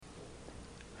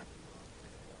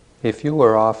If you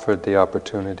were offered the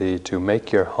opportunity to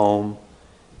make your home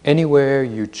anywhere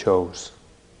you chose,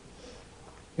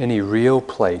 any real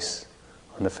place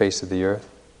on the face of the earth,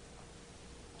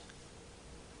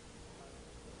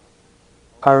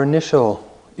 our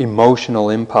initial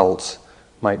emotional impulse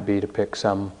might be to pick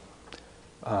some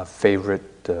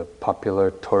favorite popular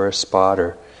tourist spot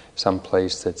or some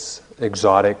place that's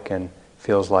exotic and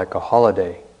feels like a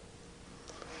holiday.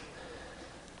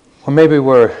 Or maybe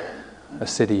we're a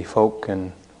city folk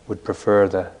and would prefer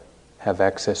to have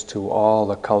access to all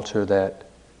the culture that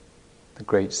the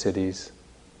great cities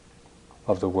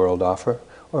of the world offer.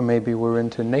 Or maybe we're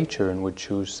into nature and would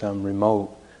choose some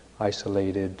remote,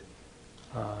 isolated,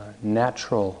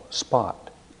 natural spot.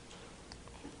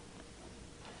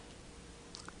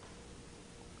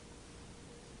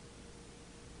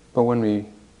 But when we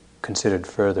considered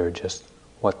further just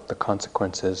what the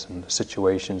consequences and the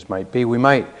situations might be, we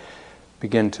might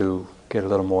begin to get a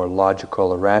little more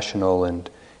logical or rational and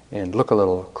look a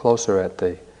little closer at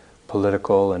the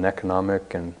political and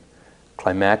economic and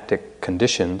climatic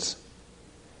conditions.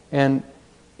 And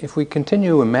if we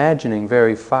continue imagining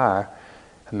very far,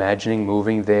 imagining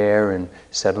moving there and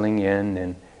settling in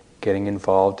and getting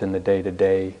involved in the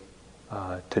day-to-day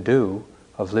to-do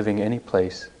of living any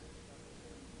place,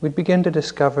 we'd begin to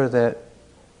discover that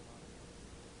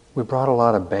we brought a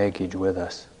lot of baggage with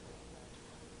us.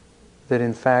 That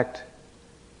in fact,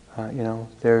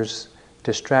 there's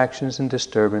distractions and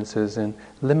disturbances and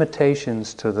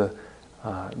limitations to the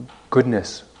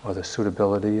goodness or the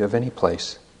suitability of any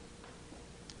place.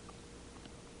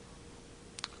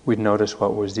 We'd notice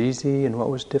what was easy and what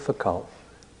was difficult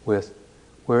with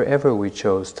wherever we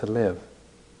chose to live.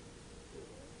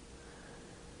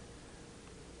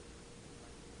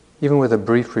 Even with a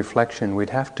brief reflection, we'd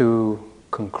have to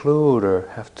conclude or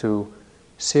have to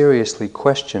seriously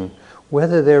question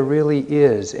whether there really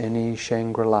is any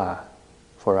Shangri-La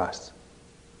for us,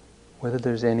 whether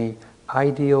there's any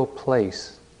ideal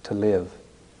place to live.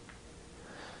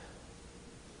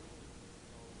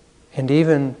 And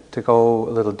even to go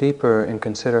a little deeper and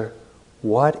consider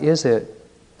what is it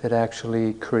that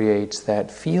actually creates that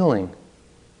feeling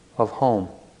of home.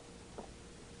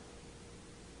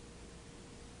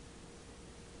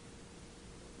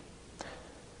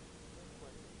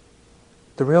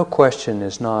 The real question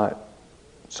is not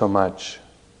so much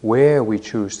where we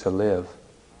choose to live,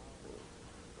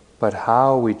 but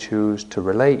how we choose to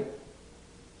relate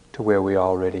to where we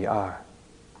already are.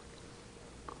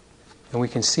 And we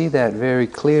can see that very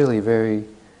clearly, very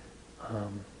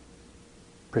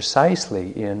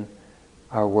precisely in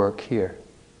our work here.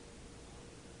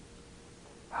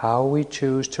 How we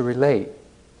choose to relate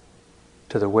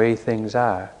to the way things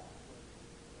are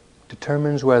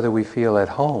determines whether we feel at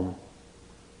home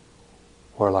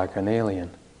or like an alien,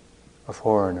 a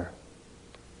foreigner.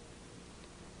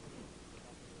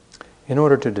 In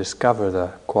order to discover the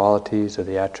qualities or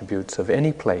the attributes of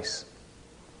any place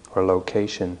or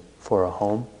location for a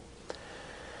home,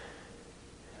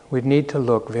 we'd need to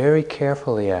look very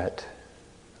carefully at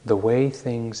the way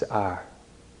things are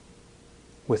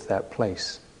with that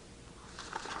place.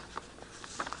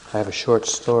 I have a short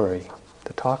story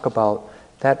to talk about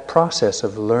that process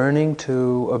of learning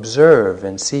to observe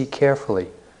and see carefully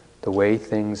the way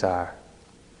things are.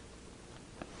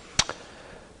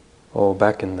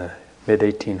 Back in the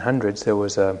mid-1800s, there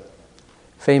was a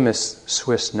famous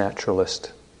Swiss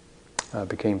naturalist,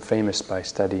 became famous by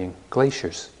studying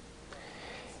glaciers.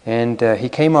 And he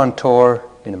came on tour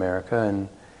in America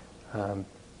and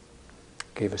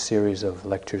gave a series of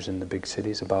lectures in the big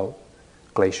cities about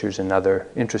glaciers and other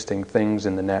interesting things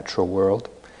in the natural world.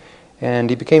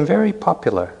 And he became very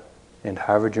popular, and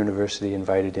Harvard University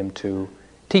invited him to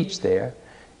teach there.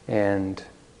 And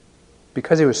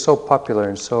because he was so popular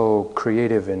and so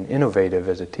creative and innovative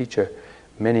as a teacher,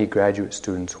 many graduate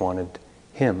students wanted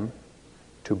him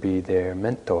to be their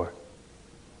mentor.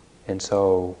 And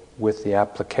so with the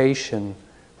application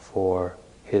for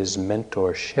his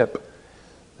mentorship,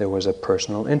 there was a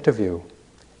personal interview.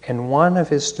 And one of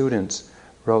his students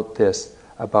wrote this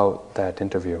about that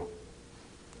interview.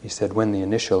 He said, when the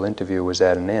initial interview was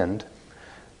at an end,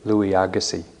 Louis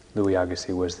Agassiz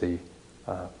was the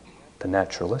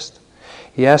naturalist,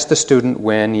 he asked the student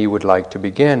when he would like to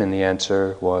begin, and the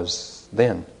answer was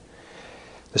then.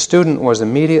 The student was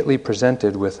immediately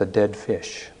presented with a dead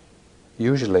fish.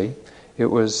 Usually, it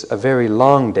was a very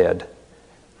long dead,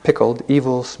 pickled,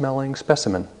 evil-smelling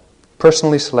specimen,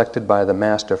 personally selected by the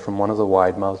master from one of the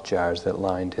wide-mouthed jars that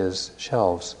lined his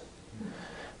shelves.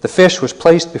 The fish was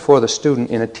placed before the student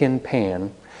in a tin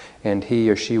pan, and he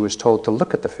or she was told to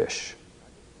look at the fish.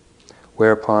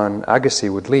 whereupon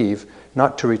Agassi would leave,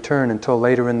 not to return until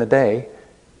later in the day,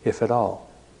 if at all.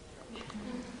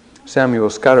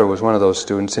 Samuel Scudder was one of those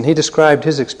students, and he described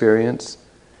his experience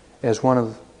as one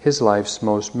of his life's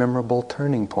most memorable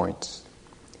turning points.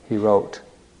 He wrote,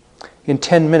 "In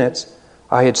 10 minutes,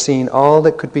 I had seen all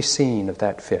that could be seen of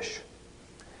that fish.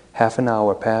 Half an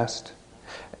hour passed,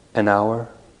 an hour,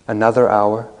 another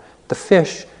hour. The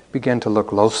fish began to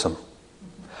look loathsome.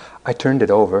 I turned it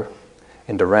over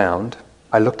and around.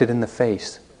 I looked it in the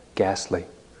face, ghastly.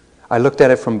 I looked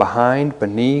at it from behind,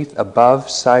 beneath, above,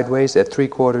 sideways, at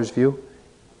 3/4 view,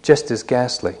 just as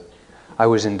ghastly. I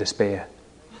was in despair.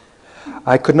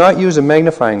 I could not use a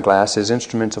magnifying glass, as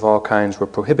instruments of all kinds were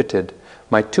prohibited.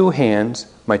 My 2 hands,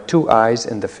 my 2 eyes,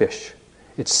 and the fish.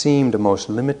 It seemed a most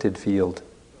limited field.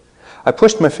 I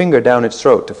pushed my finger down its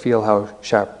throat to feel how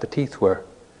sharp the teeth were.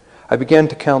 I began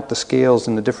to count the scales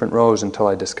in the different rows until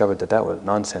I discovered that was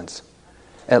nonsense.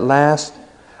 At last,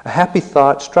 a happy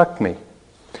thought struck me.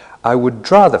 I would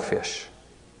draw the fish.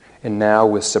 And now,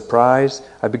 with surprise,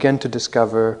 I began to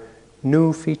discover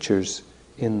new features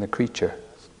in the creature."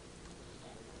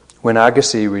 When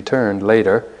Agassi returned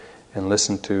later and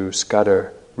listened to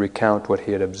Scudder recount what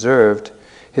he had observed,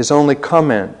 his only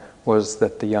comment was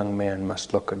that the young man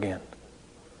must look again.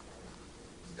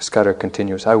 Scudder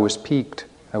continues, "I was piqued.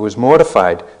 I was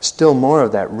mortified. Still more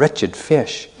of that wretched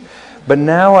fish. But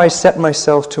now I set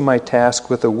myself to my task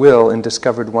with a will and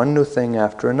discovered one new thing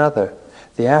after another.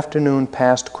 The afternoon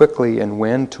passed quickly, and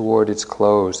when, toward its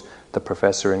close, the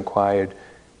professor inquired,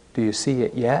 'Do you see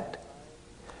it yet?'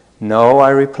 'No,' I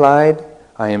replied,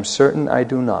 'I am certain I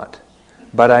do not.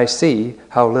 But I see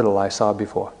how little I saw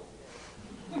before.'"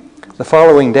 The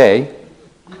following day,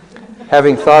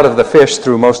 having thought of the fish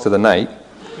through most of the night,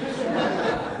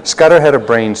 Scudder had a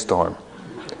brainstorm.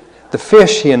 The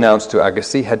fish, he announced to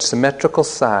Agassi, had symmetrical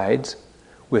sides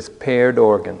with paired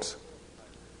organs.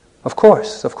 Of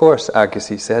course,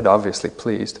 Agassi said, obviously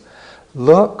pleased.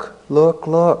 "Look, look,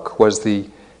 look," was the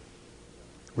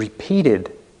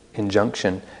repeated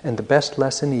injunction, and the best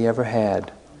lesson he ever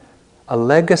had. A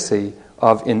legacy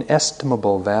of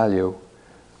inestimable value,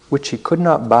 which he could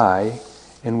not buy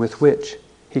and with which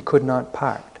he could not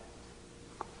part.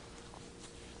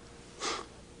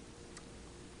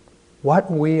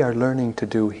 What we are learning to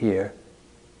do here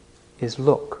is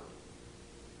look,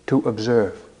 to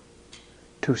observe,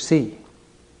 to see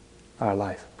our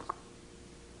life.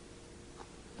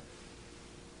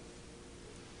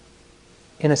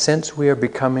 In a sense, we are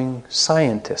becoming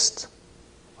scientists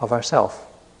of ourselves,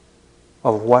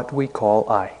 of what we call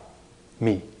I,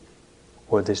 me,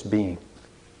 or this being.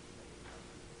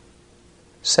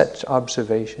 Such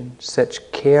observation,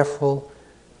 such careful,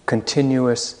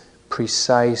 continuous,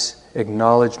 precise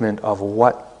acknowledgement of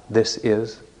what this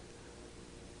is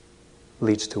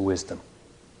leads to wisdom.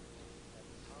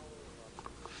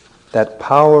 That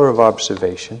power of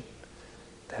observation,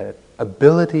 that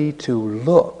ability to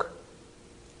look,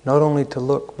 not only to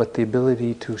look, but the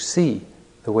ability to see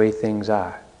the way things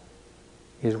are,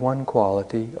 is one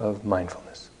quality of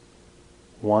mindfulness,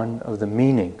 one of the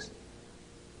meanings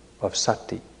of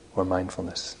sati, or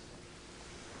mindfulness.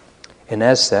 And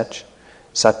as such,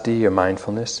 sati, or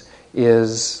mindfulness,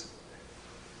 is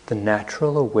the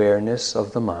natural awareness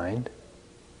of the mind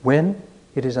when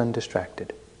it is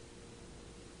undistracted.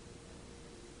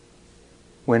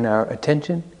 When our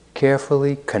attention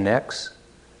carefully connects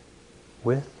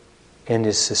with and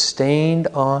is sustained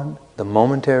on the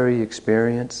momentary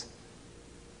experience,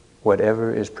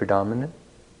 whatever is predominant,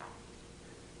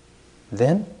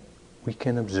 then we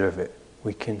can observe it,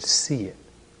 we can see it,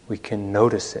 we can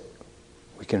notice it,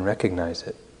 we can recognize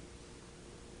it.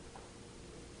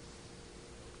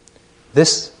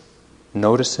 This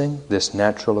noticing, this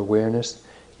natural awareness,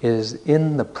 is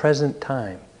in the present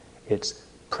time. It's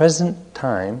present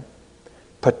time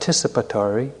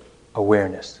participatory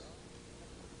awareness.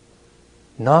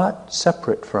 Not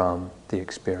separate from the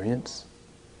experience,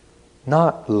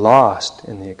 not lost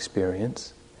in the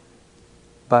experience,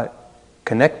 but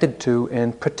connected to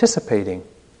and participating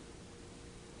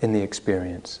in the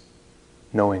experience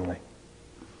knowingly.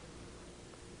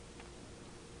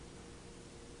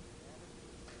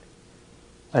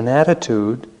 An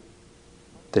attitude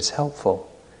that's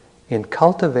helpful in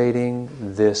cultivating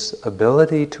this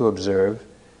ability to observe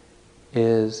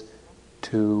is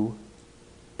to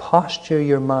posture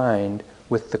your mind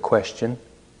with the question,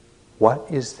 what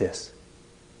is this?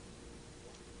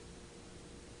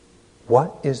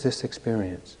 What is this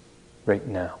experience right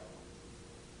now?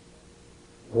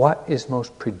 What is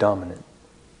most predominant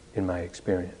in my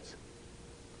experience?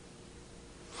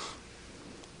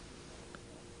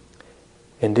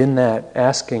 And in that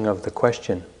asking of the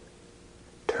question,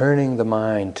 turning the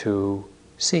mind to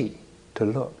see, to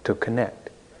look, to connect,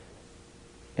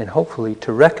 and hopefully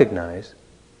to recognize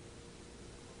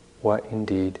what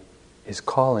indeed is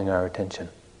calling our attention.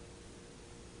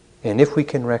 And if we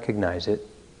can recognize it,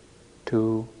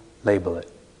 to label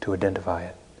it, to identify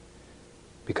it.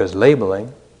 Because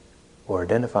labeling, or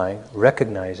identifying,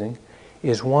 recognizing,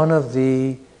 is one of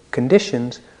the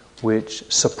conditions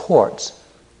which supports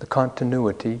the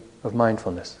continuity of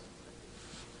mindfulness.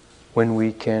 When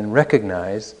we can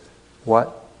recognize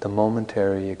what the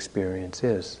momentary experience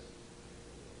is,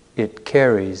 it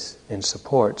carries and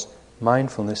supports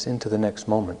mindfulness into the next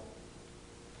moment.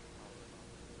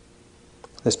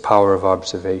 This power of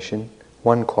observation,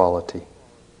 one quality.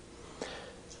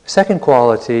 Second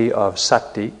quality of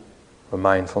sati, or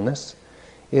mindfulness,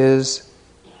 is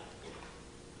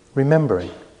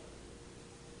remembering,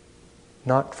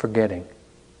 not forgetting.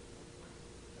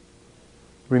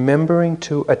 Remembering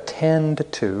to attend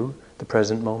to the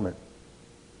present moment.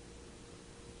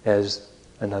 As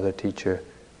another teacher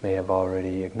may have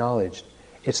already acknowledged,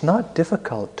 it's not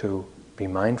difficult to be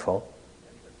mindful.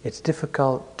 It's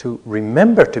difficult to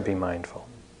remember to be mindful.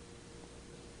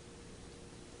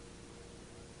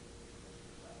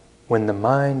 When the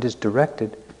mind is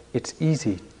directed, it's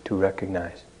easy to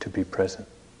recognize, to be present.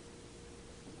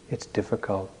 It's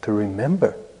difficult to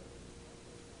remember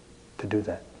to do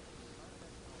that.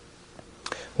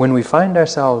 When we find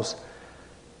ourselves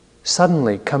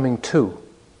suddenly coming to,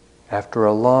 after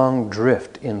a long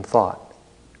drift in thought,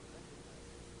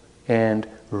 and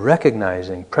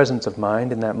recognizing presence of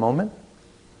mind in that moment,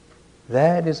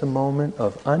 that is a moment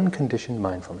of unconditioned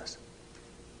mindfulness.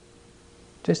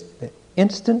 Just the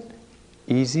instant,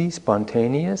 easy,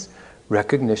 spontaneous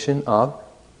recognition of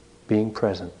being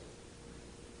present.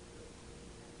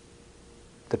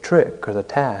 The trick or the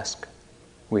task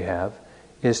we have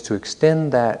is to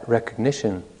extend that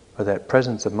recognition or that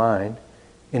presence of mind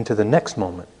into the next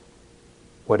moment,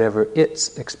 whatever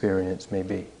its experience may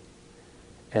be,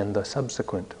 and the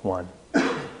subsequent one.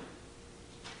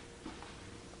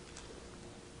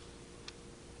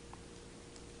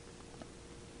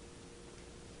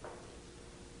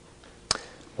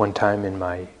 One time in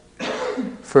my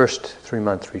first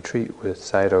 3-month retreat with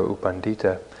Sayadaw U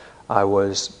Pandita, I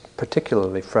was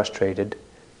particularly frustrated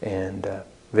and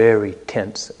very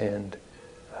tense and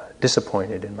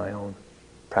disappointed in my own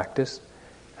practice.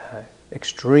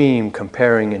 Extreme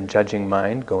comparing and judging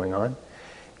mind going on,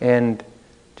 and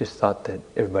just thought that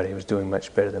everybody was doing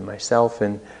much better than myself,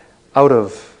 and out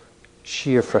of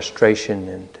sheer frustration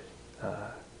and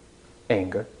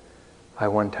anger, I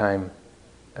one time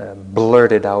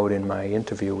blurted out in my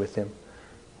interview with him,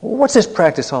 "What's this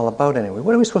practice all about anyway?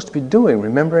 What are we supposed to be doing?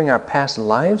 Remembering our past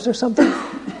lives or something?"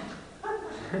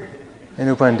 And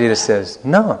U Pandita says,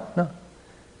 no,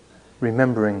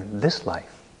 remembering this life.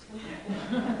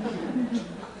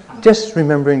 Just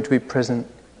remembering to be present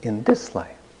in this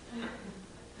life.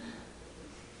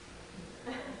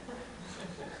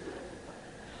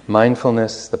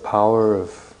 Mindfulness, the power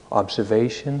of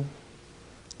observation,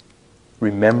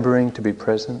 remembering to be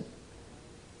present,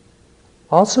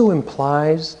 also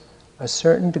implies a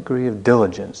certain degree of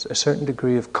diligence, a certain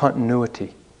degree of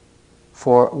continuity.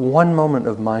 For one moment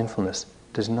of mindfulness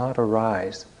does not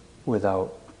arise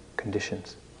without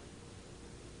conditions.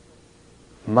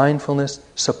 Mindfulness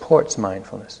supports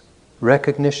mindfulness.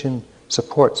 Recognition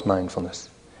supports mindfulness.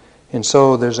 And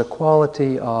so there's a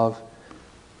quality of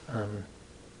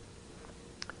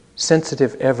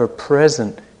sensitive,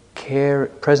 ever-present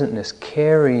presentness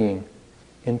carrying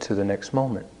into the next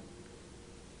moment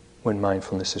when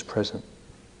mindfulness is present.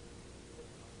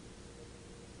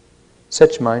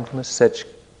 Such mindfulness, such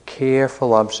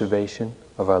careful observation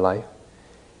of our life,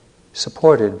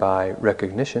 supported by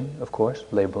recognition, of course,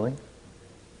 labeling,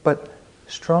 but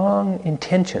strong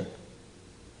intention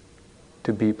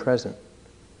to be present,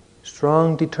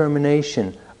 strong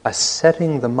determination,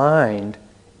 setting the mind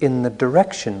in the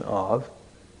direction of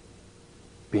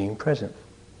being present.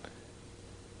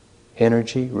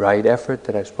 Energy, right effort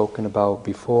that I've spoken about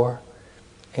before,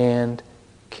 and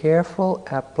careful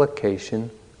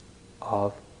application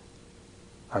of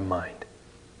our mind.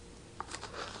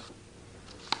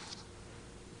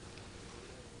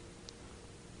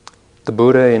 The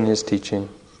Buddha, in his teaching,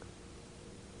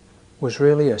 was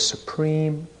really a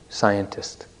supreme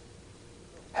scientist,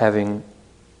 having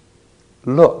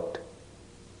looked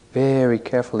very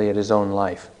carefully at his own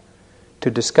life to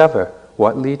discover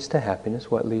what leads to happiness,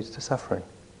 what leads to suffering.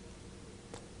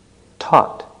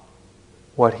 Taught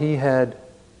what he had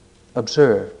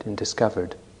observed and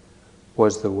discovered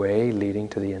was the way leading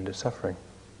to the end of suffering.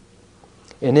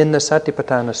 And in the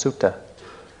Satipatthana Sutta,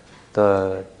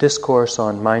 the discourse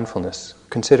on mindfulness,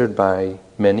 considered by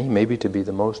many maybe to be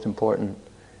the most important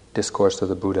discourse of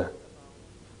the Buddha,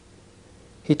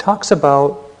 he talks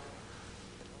about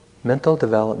mental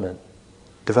development,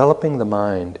 developing the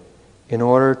mind in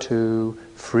order to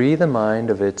free the mind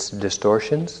of its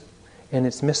distortions and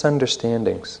its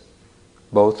misunderstandings,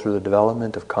 both through the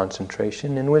development of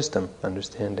concentration and wisdom,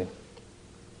 understanding.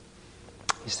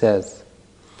 He says,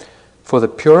 for the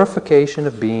purification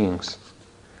of beings,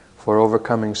 for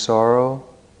overcoming sorrow,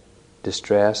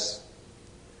 distress,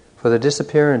 for the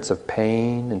disappearance of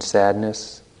pain and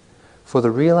sadness, for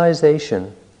the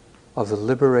realization of the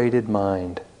liberated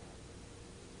mind,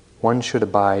 one should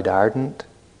abide ardent,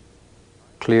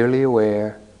 clearly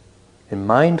aware, and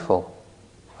mindful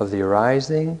of the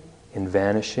arising and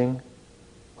vanishing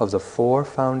of the 4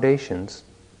 foundations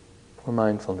for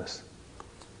mindfulness.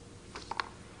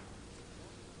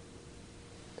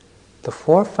 The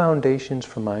 4 foundations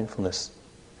for mindfulness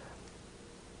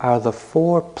are the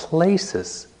 4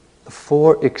 places, the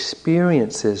 4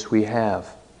 experiences we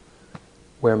have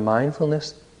where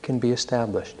mindfulness can be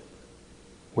established,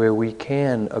 where we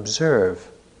can observe,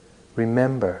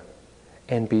 remember,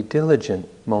 and be diligent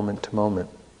moment to moment.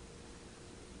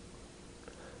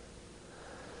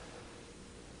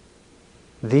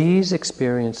 These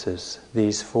experiences,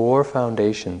 these 4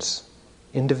 foundations,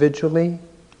 individually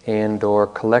and or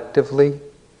collectively,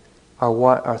 are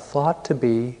what are thought to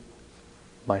be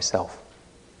myself,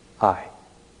 I,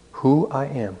 who I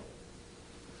am.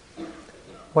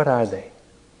 What are they?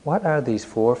 What are these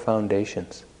 4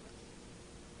 foundations?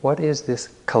 What is this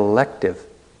collective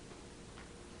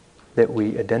that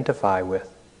we identify with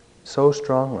so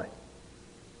strongly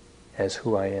as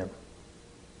who I am?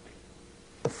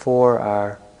 The 4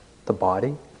 are the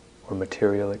body, or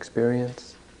material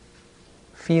experience,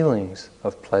 feelings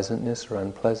of pleasantness or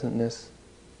unpleasantness,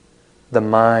 the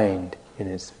mind in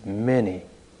its many,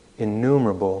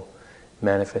 innumerable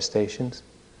manifestations,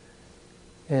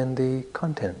 and the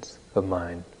contents of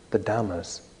mind, the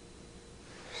Dhammas.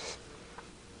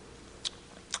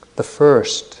 The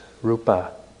first,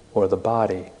 rupa, or the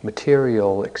body,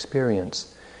 material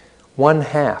experience,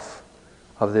 1/2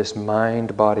 of this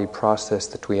mind-body process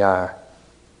that we are,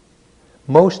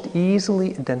 most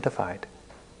easily identified,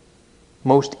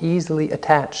 most easily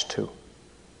attached to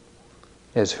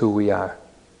as who we are.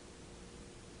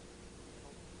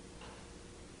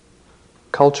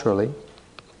 Culturally,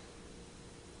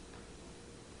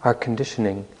 our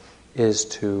conditioning is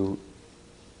to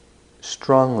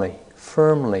strongly,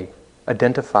 firmly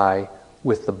identify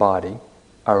with the body,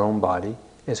 our own body,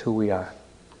 as who we are.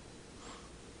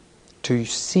 To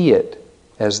see it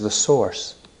as the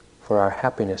source for our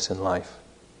happiness in life.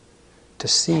 To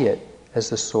see it as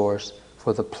the source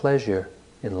for the pleasure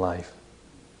in life.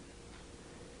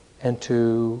 And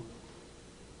to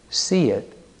see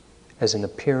it as an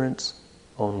appearance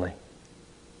only.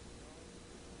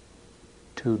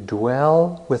 To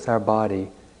dwell with our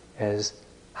body as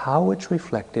how it's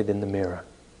reflected in the mirror.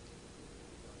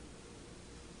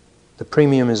 The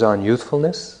premium is on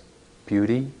youthfulness,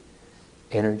 beauty,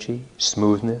 energy,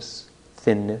 smoothness,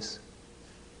 thinness.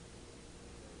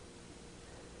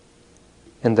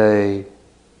 And the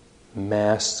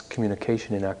mass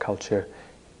communication in our culture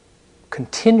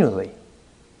continually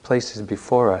places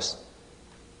before us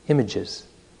images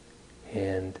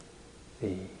and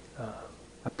the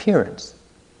appearance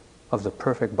of the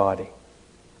perfect body.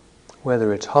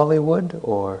 Whether it's Hollywood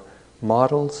or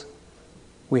models,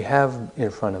 we have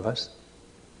in front of us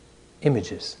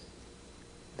images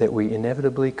that we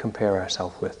inevitably compare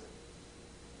ourselves with.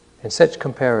 And such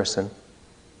comparison,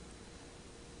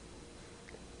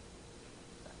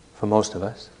 for most of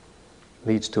us,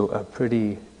 leads to a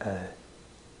pretty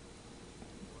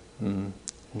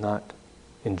not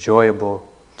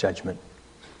enjoyable judgment.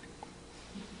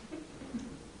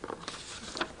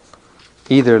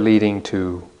 Either leading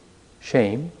to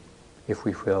shame if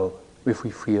we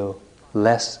feel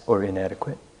less or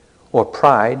inadequate, or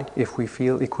pride if we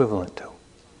feel equivalent to.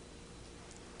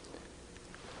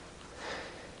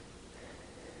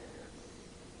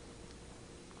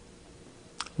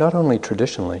 Not only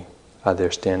traditionally are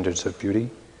there standards of beauty,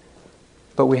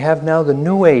 but we have now the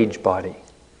New Age body.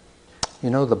 You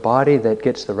know, the body that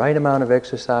gets the right amount of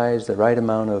exercise, the right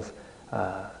amount of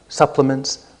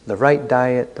supplements, the right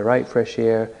diet, the right fresh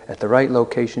air, at the right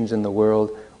locations in the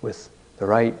world, with the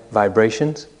right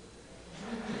vibrations.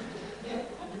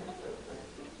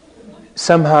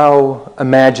 Somehow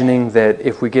imagining that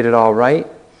if we get it all right,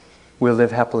 we'll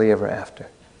live happily ever after.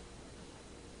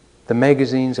 The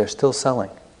magazines are still selling.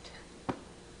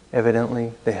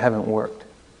 Evidently, they haven't worked.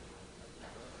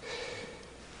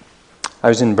 I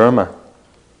was in Burma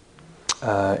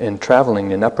and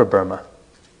traveling in Upper Burma.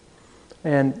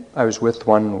 And I was with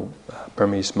one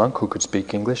Burmese monk who could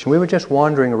speak English, and we were just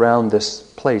wandering around this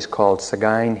place called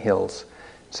Sagaing Hills.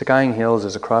 Sagaing Hills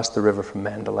is across the river from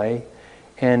Mandalay,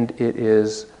 and it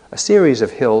is a series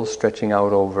of hills stretching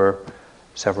out over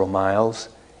several miles,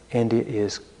 and it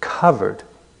is covered,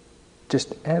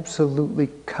 just absolutely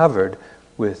covered,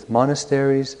 with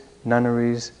monasteries,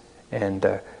 nunneries,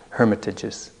 and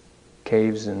hermitages,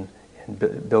 caves and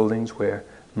buildings where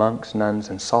monks, nuns,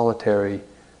 and solitary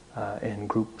and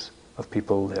groups of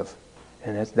people live.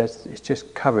 And it's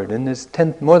just covered. And there's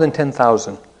more than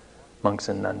 10,000 monks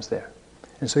and nuns there.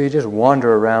 And so you just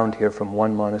wander around here from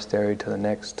one monastery to the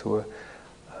next, to a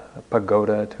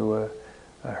pagoda, to a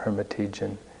hermitage,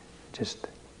 and just,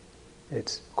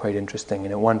 it's quite interesting.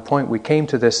 And at one point we came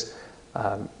to this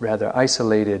rather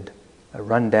isolated,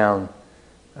 rundown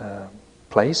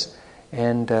place,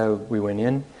 and we went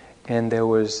in, and there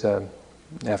was,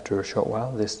 after a short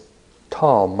while, this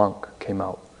tall monk came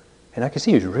out. And I could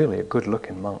see he was really a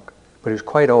good-looking monk, but he was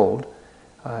quite old.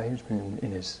 He was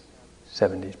in his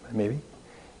 70s, maybe.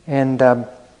 And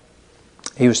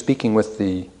he was speaking with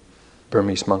the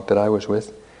Burmese monk that I was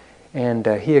with, and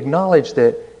he acknowledged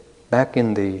that back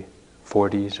in the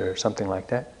 40s or something like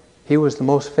that, he was the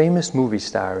most famous movie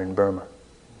star in Burma.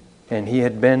 And he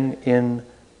had been in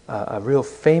a real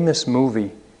famous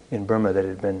movie in Burma that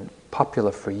had been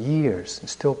popular for years, and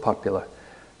still popular.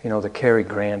 You know, the Cary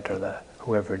Grant or the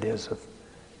whoever it is of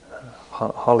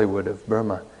Hollywood of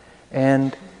Burma.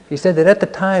 And he said that at the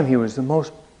time he was the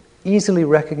most easily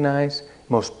recognized,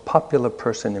 most popular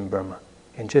person in Burma,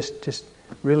 and just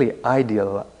really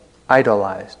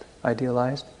idolized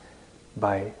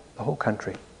by the whole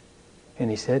country. And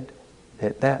he said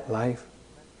that life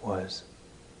was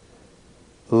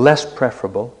less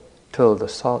preferable to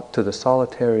the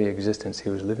solitary existence he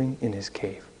was living in his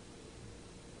cave.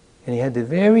 And he had the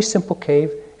very simple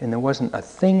cave, and there wasn't a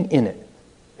thing in it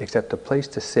except a place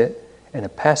to sit and a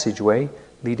passageway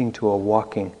leading to a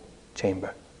walking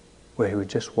chamber where he would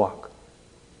just walk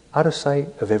out of sight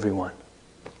of everyone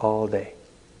all day.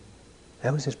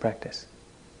 That was his practice.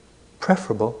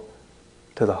 Preferable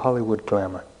to the Hollywood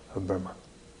glamour of Burma.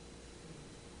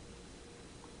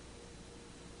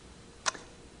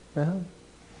 Well,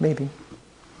 maybe.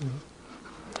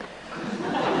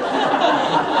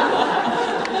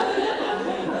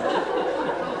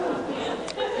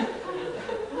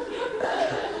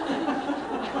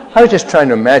 I was just trying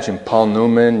to imagine Paul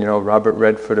Newman, Robert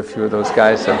Redford, a few of those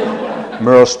guys,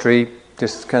 Meryl Streep,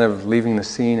 just kind of leaving the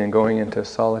scene and going into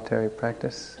solitary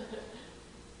practice.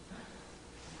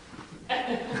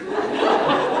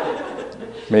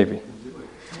 Maybe.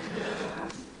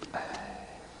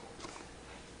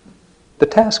 The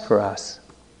task for us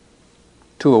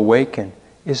to awaken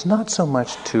is not so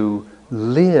much to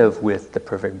live with the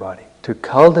perfect body, to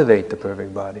cultivate the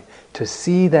perfect body, to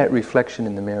see that reflection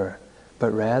in the mirror,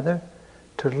 but rather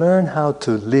to learn how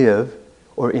to live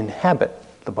or inhabit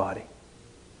the body,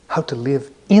 how to live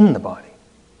in the body,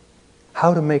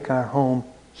 how to make our home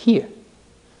here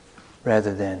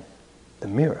rather than the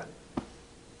mirror.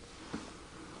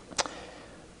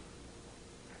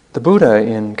 The Buddha,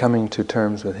 in coming to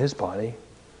terms with his body,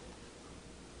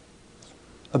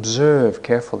 observed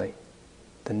carefully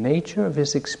the nature of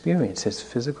his experience, his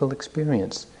physical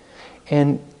experience.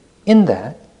 And in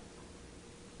that,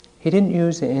 he didn't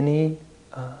use any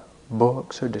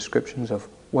books or descriptions of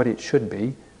what it should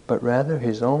be, but rather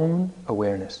his own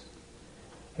awareness.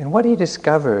 And what he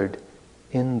discovered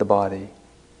in the body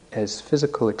as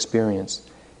physical experience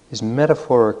is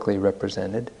metaphorically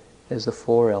represented as the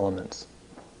four elements: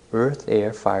 earth,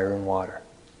 air, fire, and water.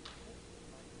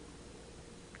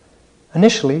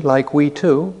 Initially, like we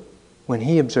too, when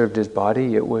he observed his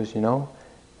body, it was,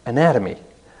 anatomy.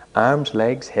 Arms,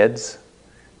 legs, heads,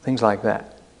 things like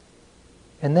that.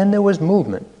 And then there was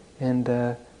movement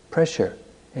and pressure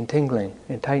and tingling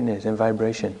and tightness and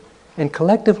vibration. And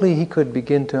collectively he could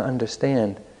begin to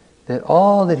understand that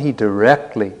all that he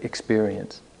directly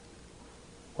experienced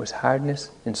was hardness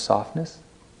and softness,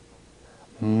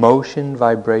 motion,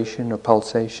 vibration or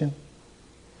pulsation,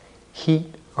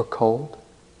 heat or cold,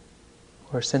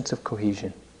 or a sense of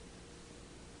cohesion.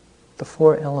 The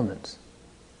four elements.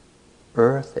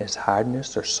 Earth as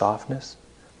hardness or softness,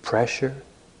 pressure.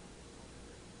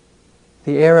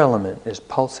 The air element is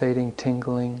pulsating,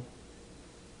 tingling,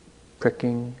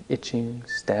 pricking, itching,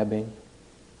 stabbing.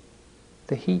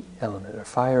 The heat element or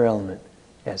fire element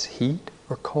as heat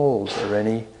or cold or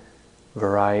any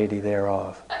variety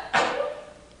thereof.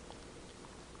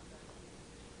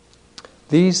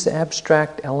 These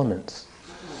abstract elements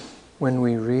when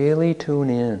we really tune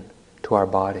in to our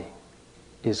body,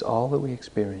 is all that we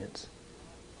experience.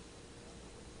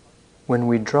 When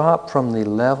we drop from the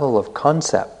level of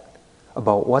concept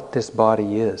about what this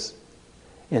body is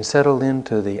and settle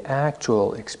into the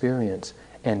actual experience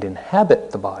and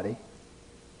inhabit the body,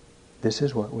 this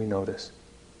is what we notice.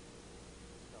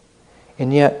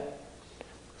 And yet,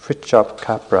 Fritjof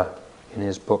Capra, in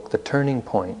his book The Turning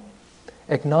Point,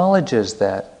 acknowledges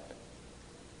that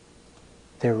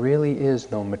there really is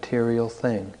no material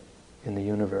thing in the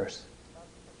universe.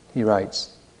 He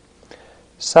writes,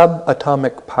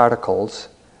 "Subatomic particles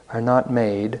are not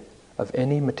made of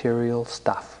any material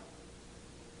stuff.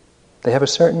 They have a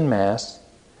certain mass,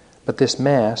 but this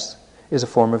mass is a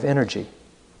form of energy.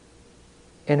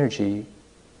 Energy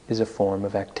is a form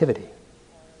of activity.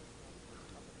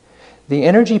 The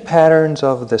energy patterns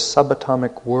of the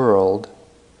subatomic world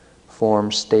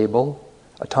form stable,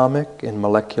 atomic and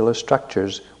molecular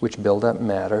structures which build up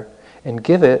matter and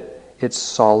give it its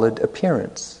solid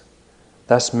appearance,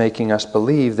 thus making us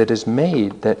believe that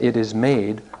it is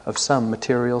made of some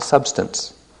material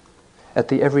substance. At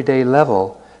the everyday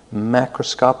level,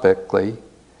 macroscopically,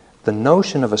 the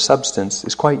notion of a substance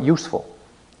is quite useful,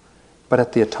 but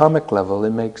at the atomic level it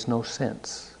makes no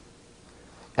sense.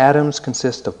 Atoms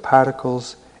consist of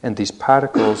particles, and these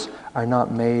particles are not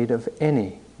made of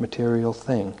any material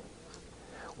thing.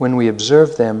 When we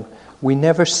observe them, we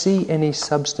never see any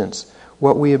substance.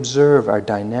 What we observe are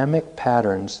dynamic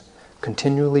patterns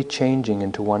continually changing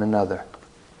into one another,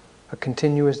 a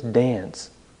continuous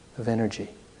dance of energy.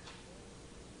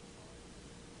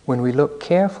 When we look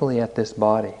carefully at this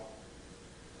body,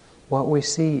 what we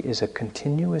see is a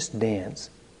continuous dance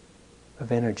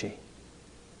of energy.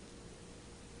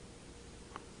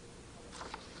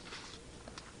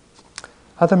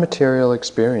 Other material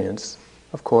experience,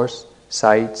 of course,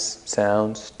 sights,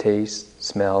 sounds, tastes,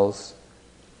 smells,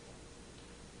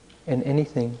 and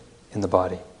anything in the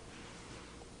body.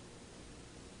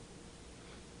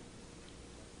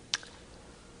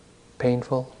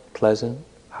 Painful, pleasant,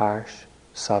 harsh,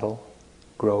 subtle,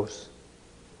 gross.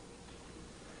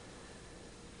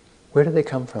 Where do they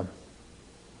come from?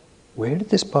 Where did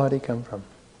this body come from?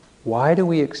 Why do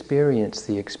we experience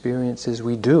the experiences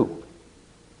we do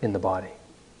in the body?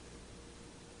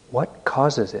 What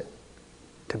causes it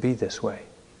to be this way?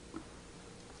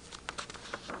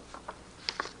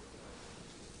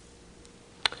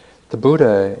 The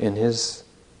Buddha, in his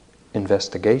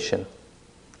investigation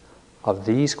of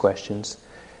these questions,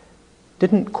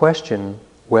 didn't question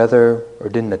whether, or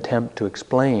didn't attempt to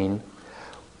explain,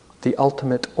 the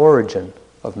ultimate origin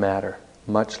of matter,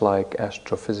 much like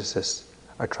astrophysicists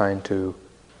are trying to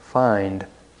find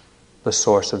the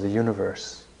source of the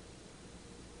universe.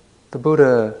 The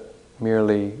Buddha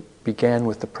merely began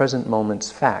with the present moment's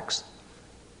facts.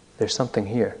 There's something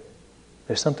here.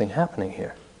 There's something happening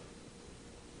here.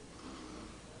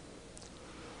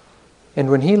 And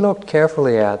when he looked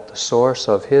carefully at the source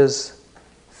of his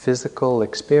physical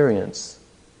experience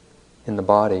in the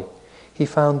body, he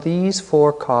found these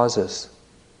 4 causes.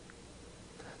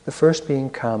 The first being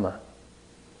karma.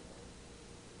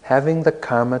 Having the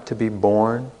karma to be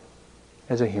born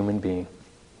as a human being.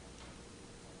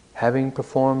 Having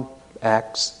performed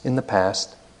acts in the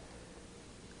past,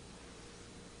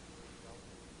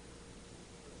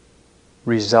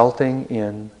 resulting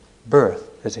in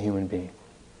birth as a human being,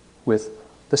 with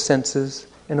the senses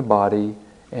and a body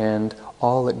and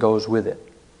all that goes with it.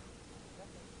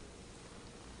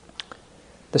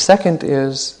 The second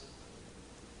is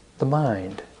the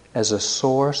mind as a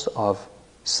source of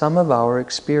some of our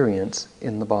experience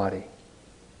in the body.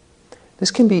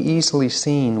 This can be easily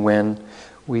seen when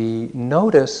we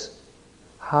notice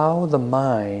how the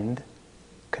mind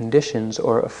conditions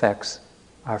or affects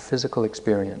our physical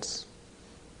experience.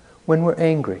 When we're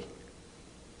angry,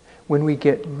 when we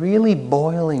get really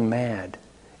boiling mad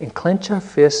and clench our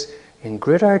fists and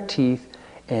grit our teeth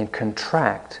and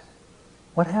contract,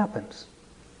 what happens?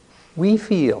 We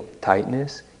feel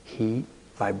tightness, heat,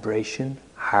 vibration,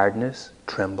 hardness,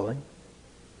 trembling.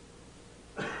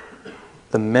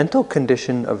 The mental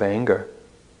condition of anger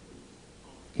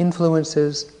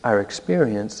influences our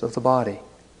experience of the body.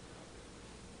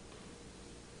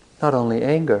 Not only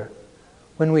anger,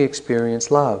 when we experience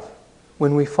love,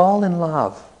 when we fall in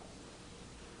love,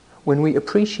 when we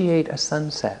appreciate a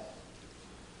sunset,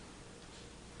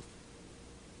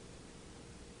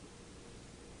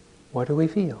 what do we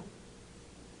feel?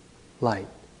 Light,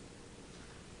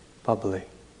 bubbly,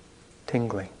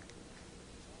 tingling,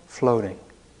 floating.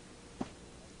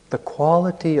 The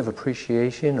quality of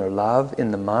appreciation or love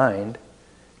in the mind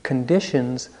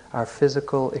conditions our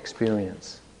physical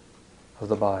experience of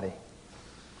the body.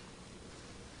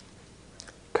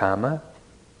 kama,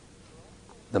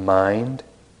 the mind.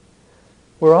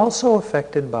 We're also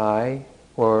affected by,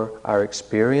 or our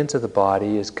experience of the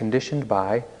body is conditioned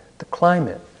by, the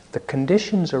climate, the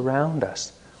conditions around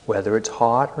us, whether it's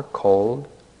hot or cold,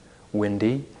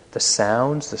 windy, the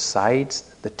sounds, the sights,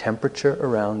 the temperature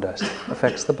around us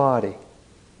affects the body.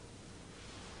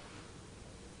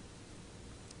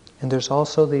 And there's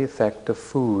also the effect of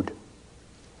food.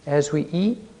 As we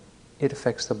eat, it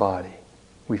affects the body.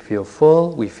 We feel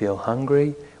full, we feel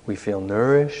hungry, we feel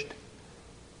nourished.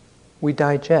 We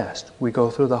digest. We go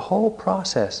through the whole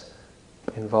process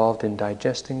involved in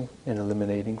digesting and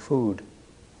eliminating food.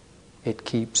 It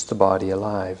keeps the body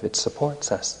alive. It supports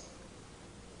us.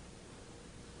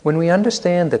 When we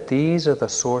understand that these are the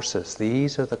sources,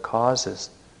 these are the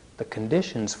causes, the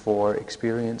conditions for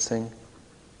experiencing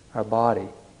our body,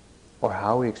 or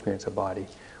how we experience a body,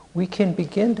 we can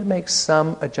begin to make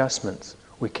some adjustments.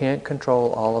 We can't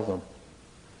control all of them,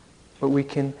 but we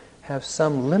can have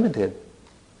some limited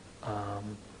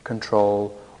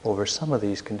control over some of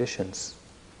these conditions.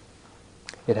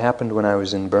 It happened when I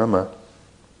was in Burma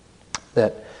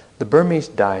that the Burmese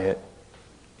diet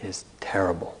is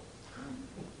terrible.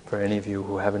 For any of you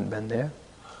who haven't been there,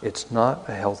 it's not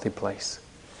a healthy place.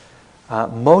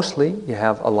 Mostly you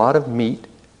have a lot of meat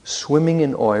swimming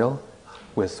in oil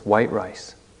with white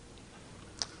rice.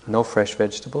 No fresh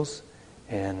vegetables,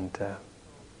 and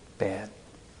bad.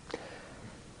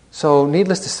 So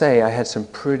needless to say, I had some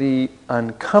pretty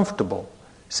uncomfortable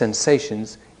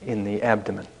sensations in the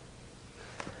abdomen.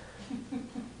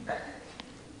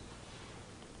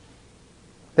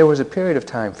 There was a period of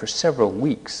time for several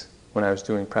weeks when I was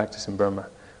doing practice in Burma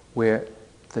where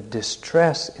the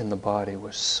distress in the body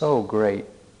was so great,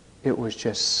 it was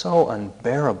just so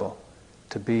unbearable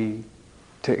to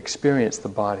experience the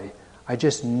body. I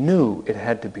just knew it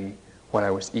had to be what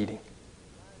I was eating.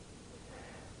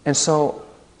 And so,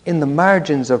 in the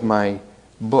margins of my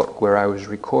book where I was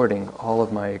recording all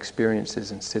of my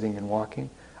experiences in sitting and walking,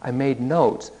 I made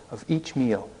notes of each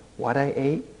meal, what I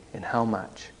ate and how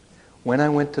much. When I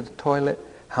went to the toilet,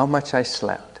 how much I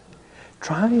slept.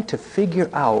 Trying to figure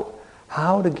out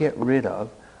how to get rid of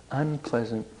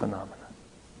unpleasant phenomena.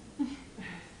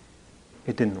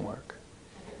 It didn't work.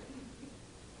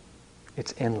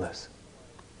 It's endless.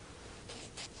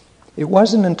 It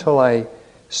wasn't until I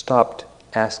stopped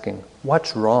asking,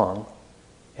 what's wrong,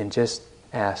 and just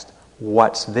asked,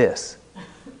 what's this,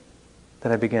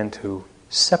 that I began to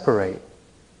separate,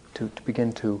 to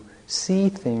begin to see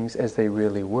things as they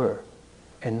really were,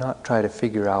 and not try to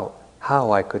figure out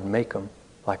how I could make them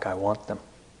like I want them.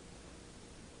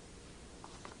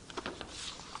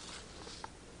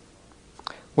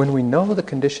 When we know the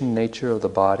conditioned nature of the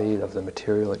body, of the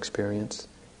material experience,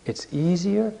 it's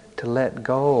easier to let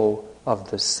go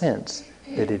of the sense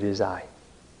that it is I.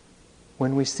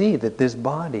 When we see that this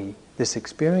body, this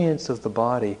experience of the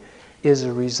body, is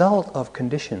a result of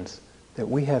conditions that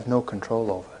we have no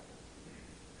control over.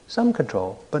 Some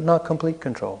control, but not complete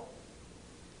control.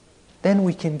 Then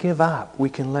we can give up,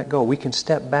 we can let go, we can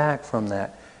step back from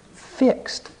that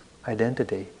fixed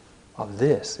identity of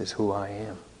this is who I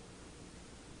am.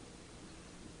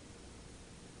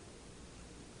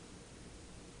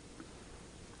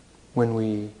 When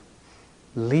we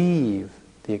leave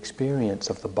the experience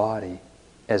of the body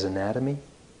as anatomy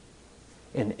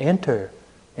and enter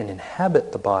and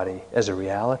inhabit the body as a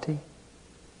reality,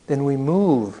 then we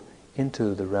move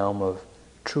into the realm of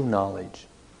true knowledge,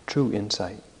 true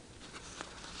insight.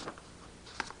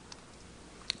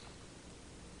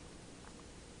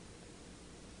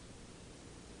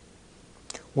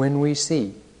 When we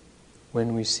see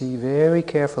very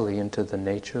carefully into the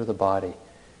nature of the body,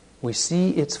 we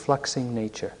see its fluxing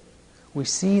nature. We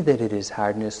see that it is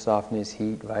hardness, softness,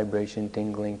 heat, vibration,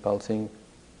 tingling, pulsing.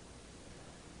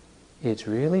 It's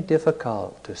really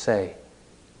difficult to say,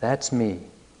 that's me,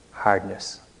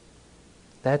 hardness.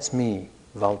 That's me,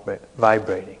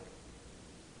 vibrating.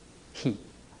 Heat,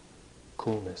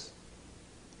 coolness.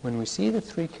 When we see the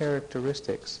three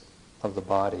characteristics of the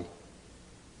body,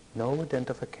 no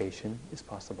identification is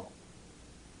possible.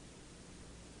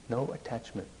 No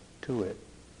attachment to it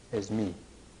as me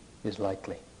is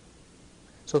likely.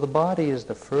 So the body is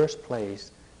the first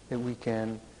place that we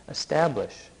can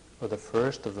establish, or the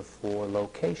first of the four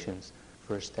locations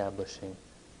for establishing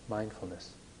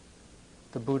mindfulness.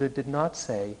 The Buddha did not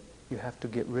say you have to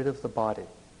get rid of the body,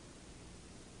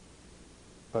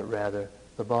 but rather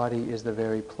the body is the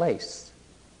very place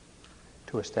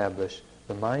to establish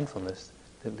the mindfulness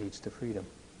that leads to freedom.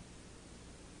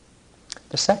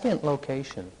 The second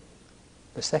location,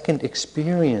 the second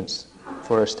experience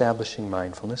for establishing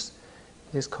mindfulness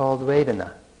is called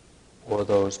Vedana. or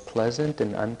those pleasant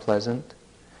and unpleasant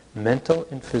mental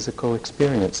and physical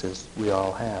experiences we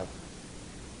all have.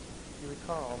 You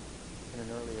recall, in an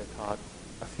earlier talk,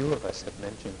 a few of us have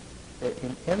mentioned that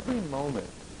in every moment,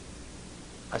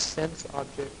 a sense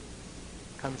object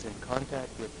comes in contact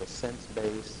with the sense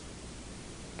base,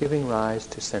 giving rise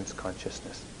to sense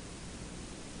consciousness.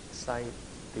 The sight,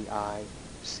 the eye,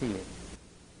 seeing.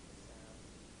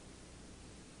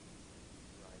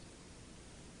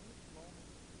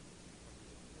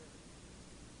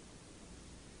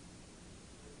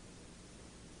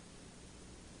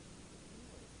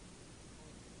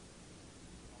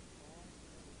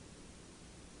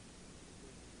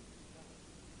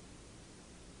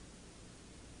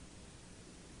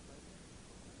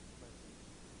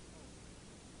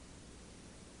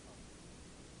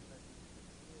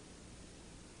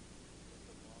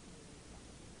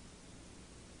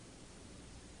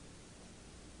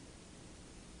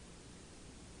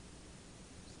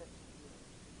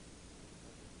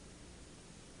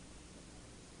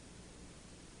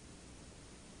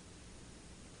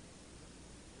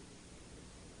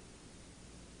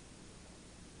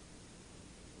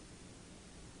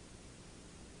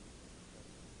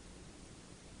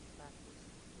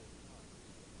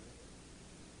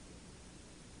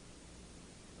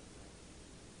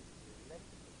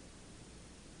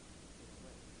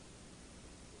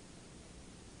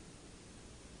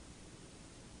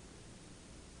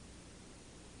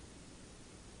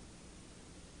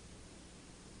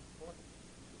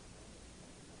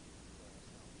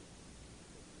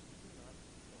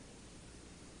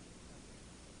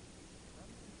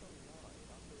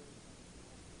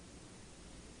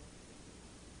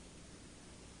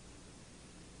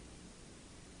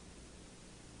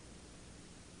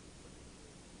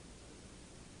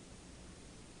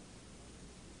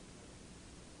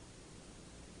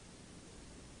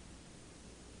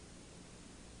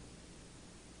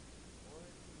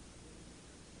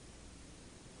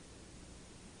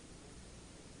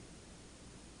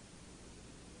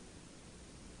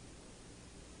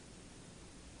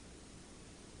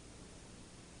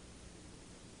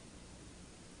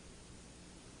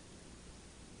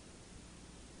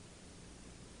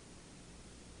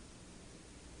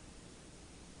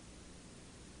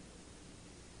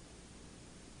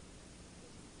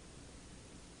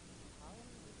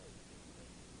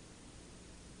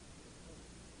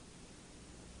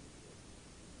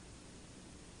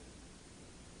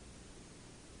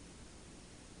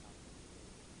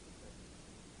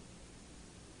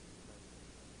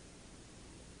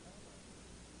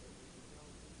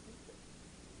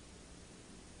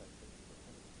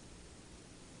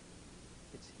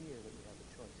 It's here that we have a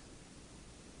choice.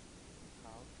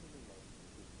 How to relate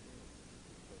to experience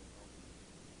before the moment.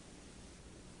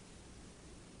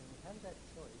 And we have that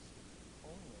choice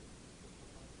only if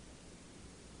we're mindful.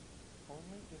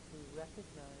 Only if we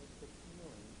recognize the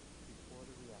feeling before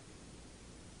the reaction.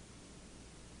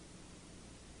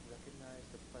 Recognize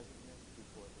the pleasantness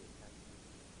before the attachment.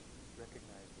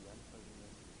 Recognize the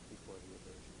unpleasantness before the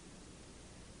aversion.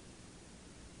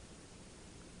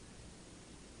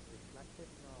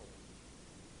 Reflective knowledge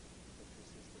that this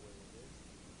is the way it is.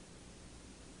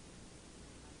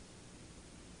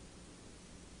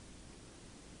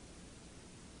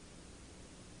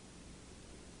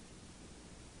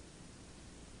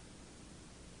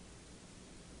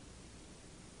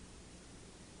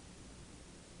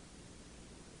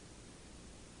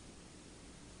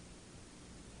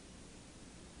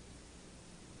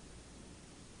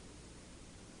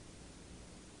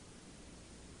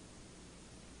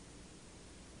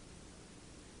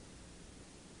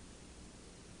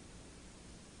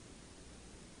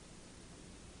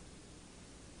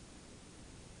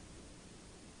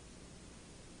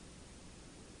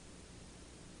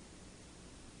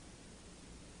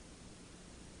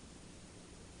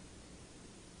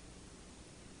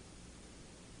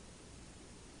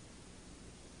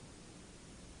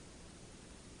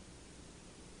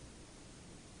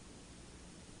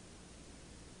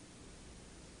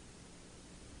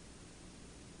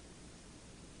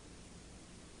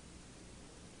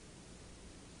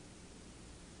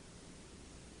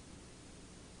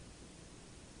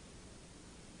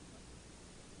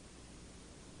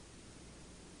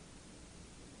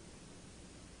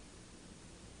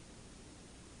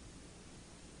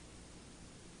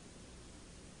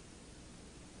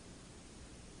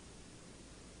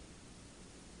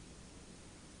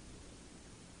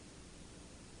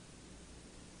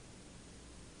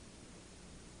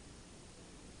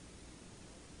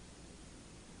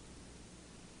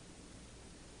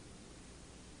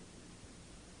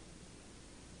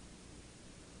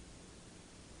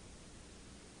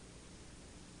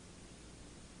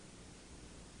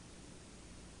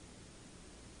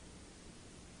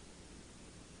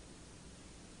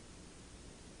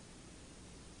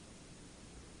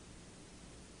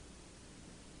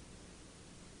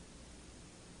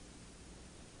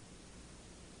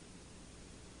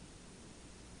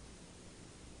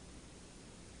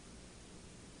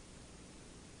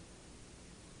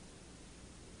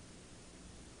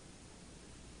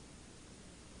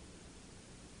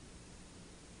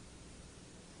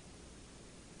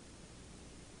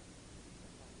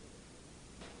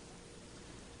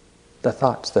 the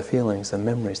thoughts, the feelings, the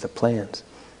memories, the plans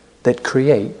that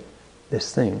create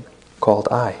this thing called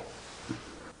I.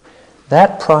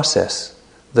 That process,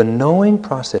 the knowing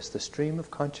process, the stream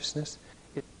of consciousness,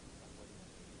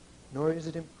 nor is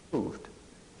it improved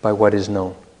by what is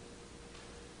known.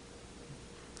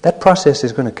 That process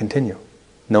is going to continue,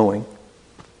 knowing.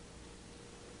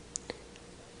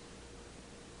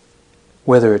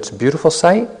 Whether it's a beautiful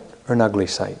sight or an ugly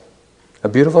sight, a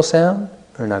beautiful sound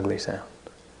or an ugly sound.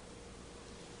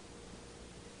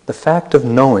 The fact of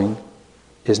knowing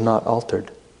is not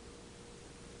altered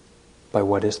by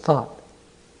what is thought,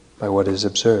 by what is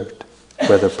observed,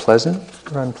 whether pleasant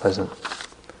or unpleasant.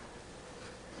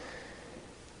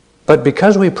 But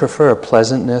because we prefer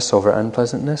pleasantness over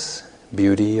unpleasantness,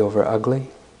 beauty over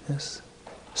ugliness,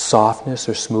 softness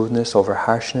or smoothness over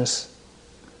harshness,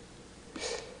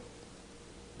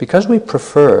 because we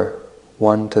prefer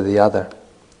one to the other,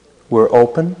 we're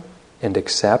open and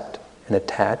accept and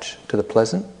attach to the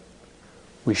pleasant.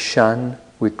 We shun,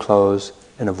 we close,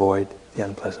 and avoid the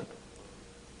unpleasant.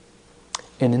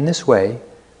 And in this way,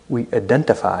 we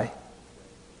identify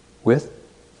with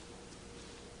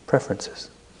preferences.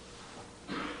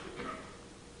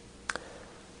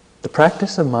 The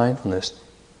practice of mindfulness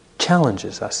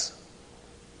challenges us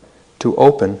to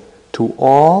open to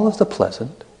all of the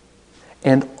pleasant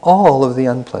and all of the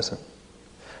unpleasant.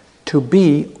 To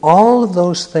be all of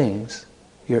those things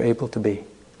you're able to be.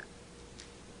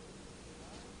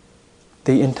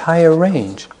 The entire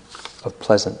range of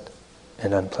pleasant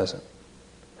and unpleasant.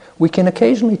 We can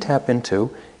occasionally tap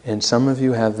into, and some of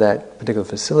you have that particular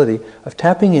facility, of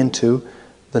tapping into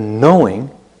the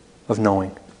knowing of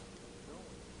knowing.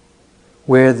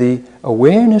 Where the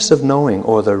awareness of knowing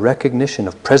or the recognition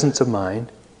of presence of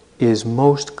mind is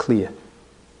most clear.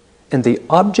 And the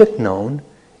object known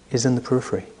is in the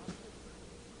periphery.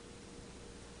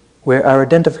 Where our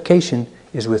identification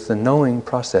is with the knowing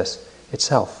process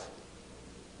itself.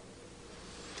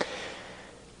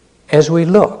 As we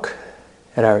look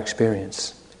at our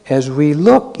experience, as we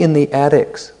look in the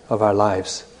attics of our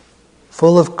lives,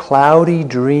 full of cloudy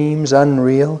dreams,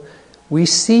 unreal, we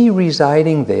see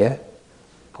residing there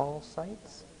all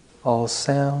sights, all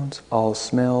sounds, all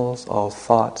smells, all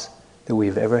thoughts that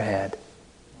we've ever had.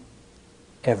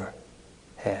 Ever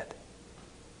had.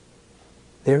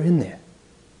 They're in there,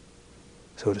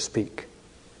 so to speak.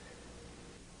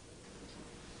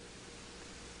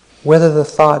 Whether the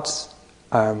thoughts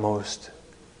are most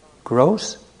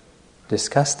gross,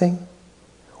 disgusting,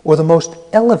 or the most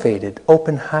elevated,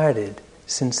 open-hearted,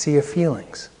 sincere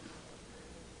feelings.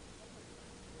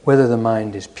 Whether the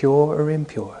mind is pure or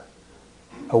impure,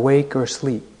 awake or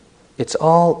asleep, it's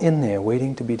all in there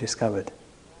waiting to be discovered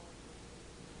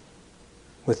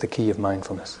with the key of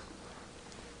mindfulness.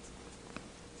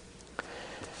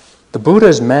 The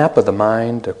Buddha's map of the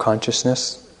mind or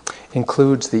consciousness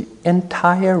includes the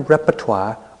entire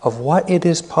repertoire of what it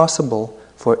is possible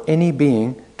for any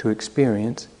being to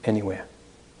experience anywhere.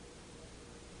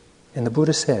 And the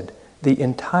Buddha said, the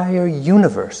entire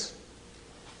universe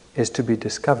is to be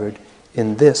discovered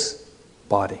in this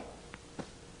body.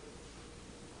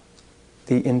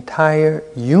 The entire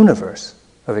universe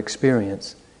of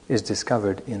experience is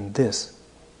discovered in this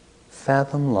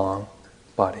fathom-long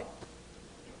body.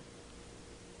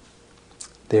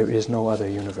 There is no other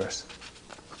universe.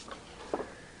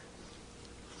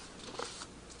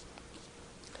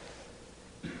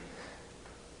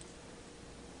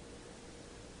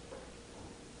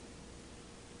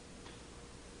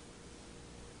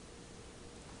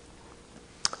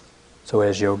 So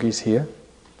as yogis here,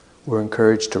 we're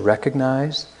encouraged to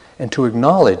recognize and to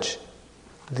acknowledge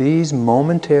these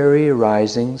momentary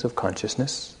arisings of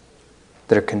consciousness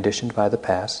that are conditioned by the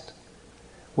past,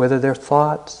 whether they're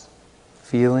thoughts,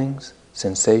 feelings,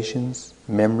 sensations,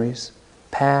 memories,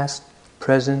 past,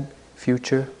 present,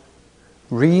 future,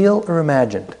 real or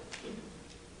imagined.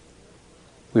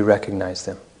 We recognize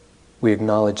them. We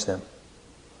acknowledge them.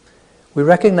 We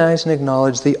recognize and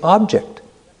acknowledge the object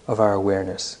of our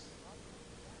awareness,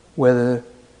 whether,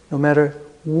 no matter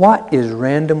what is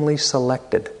randomly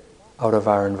selected out of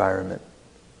our environment,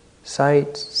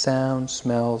 sights, sounds,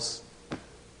 smells,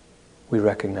 we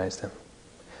recognize them.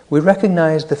 We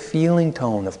recognize the feeling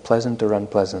tone of pleasant or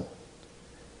unpleasant.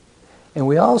 And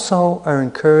we also are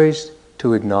encouraged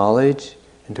to acknowledge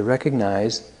and to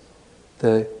recognize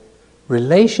the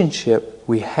relationship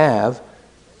we have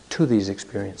to these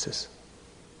experiences,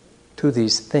 to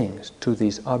these things, to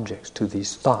these objects, to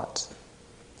these thoughts.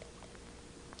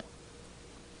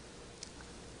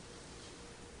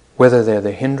 Whether they're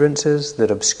the hindrances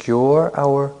that obscure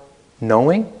our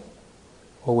knowing,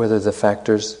 or whether the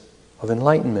factors of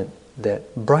enlightenment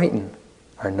that brighten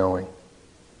our knowing.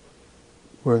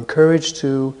 We're encouraged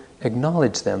to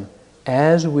acknowledge them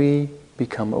as we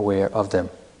become aware of them.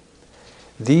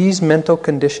 These mental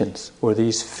conditions, or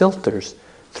these filters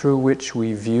through which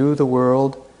we view the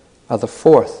world, are the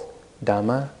fourth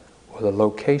Dhamma, or the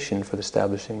location for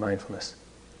establishing mindfulness.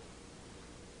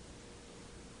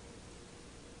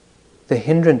 The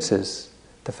hindrances,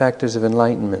 the factors of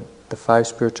enlightenment, the 5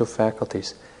 spiritual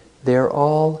faculties, they're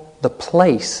all the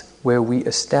place where we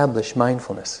establish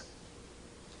mindfulness.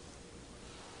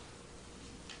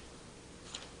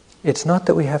 It's not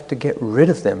that we have to get rid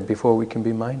of them before we can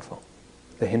be mindful,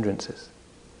 the hindrances.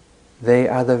 They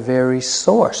are the very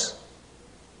source,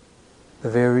 the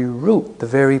very root, the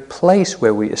very place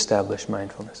where we establish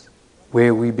mindfulness,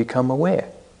 where we become aware,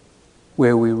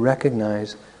 where we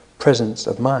recognize presence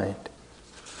of mind.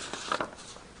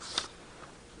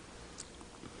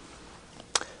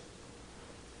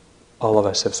 All of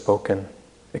us have spoken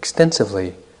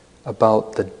extensively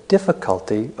about the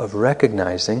difficulty of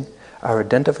recognizing our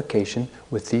identification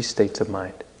with these states of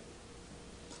mind.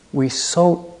 We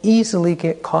so easily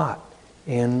get caught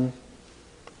in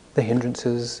the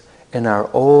hindrances and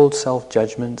our old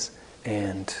self-judgments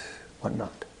and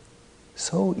whatnot.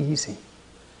 So easy.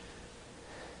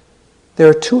 There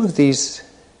are 2 of these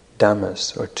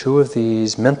dhammas, or 2 of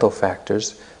these mental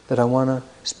factors, that I want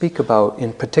to speak about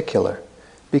in particular,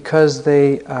 because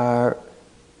they are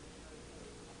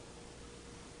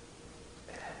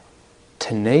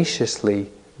tenaciously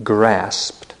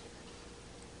grasped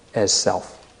as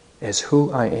self, as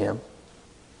who I am,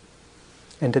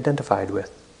 and identified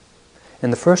with.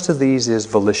 And the first of these is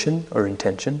volition, or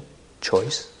intention,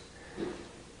 choice.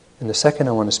 And the second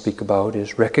I want to speak about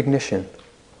is recognition,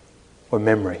 or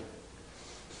memory.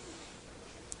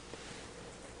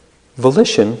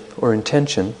 Volition, or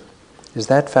intention, is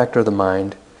that factor of the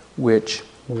mind which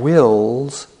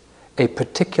wills a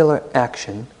particular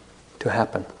action to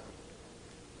happen.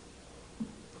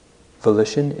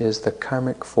 Volition is the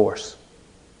karmic force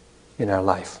in our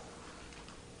life.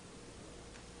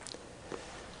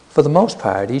 For the most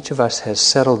part, each of us has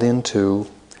settled into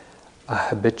a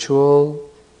habitual,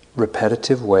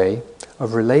 repetitive way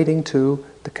of relating to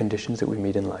the conditions that we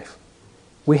meet in life.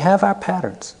 We have our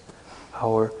patterns,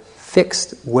 our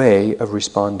fixed way of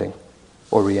responding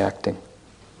or reacting.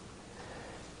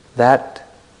 That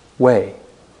way,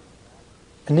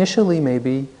 initially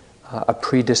maybe a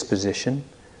predisposition,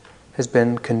 has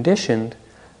been conditioned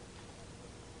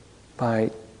by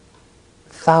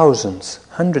thousands,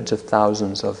 hundreds of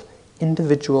thousands of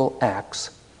individual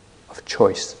acts of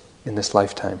choice in this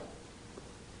lifetime.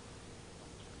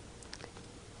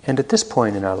 And at this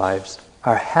point in our lives,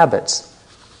 our habits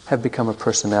have become a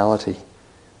personality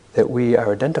that we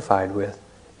are identified with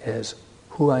as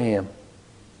who I am.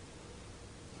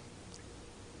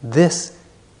 This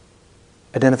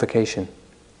identification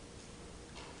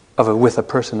with a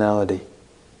personality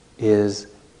is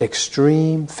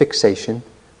extreme fixation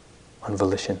on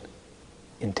volition,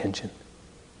 intention.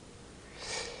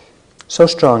 So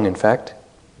strong, in fact,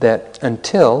 that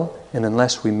until and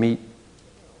unless we meet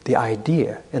the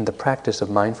idea and the practice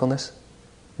of mindfulness,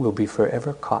 we'll be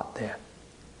forever caught there.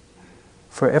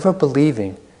 Forever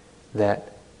believing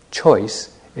that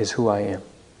choice is who I am.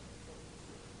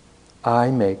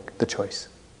 I make the choice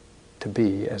to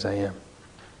be as I am.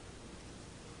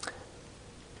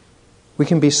 We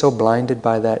can be so blinded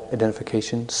by that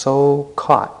identification, so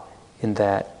caught in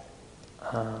that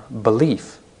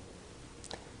belief,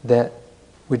 that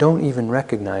we don't even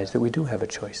recognize that we do have a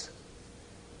choice.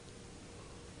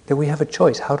 That we have a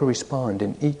choice how to respond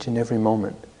in each and every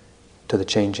moment to the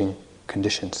changing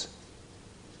conditions.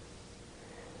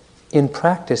 In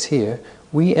practice here,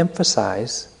 we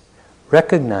emphasize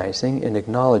recognizing and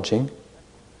acknowledging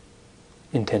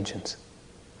intentions.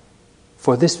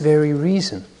 For this very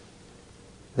reason,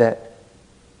 that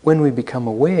when we become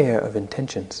aware of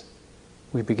intentions,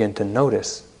 we begin to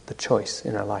notice the choice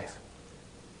in our life.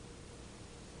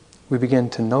 We begin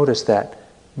to notice that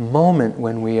moment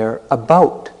when we are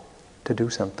about to do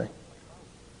something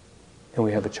and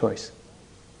we have a choice.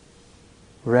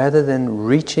 Rather than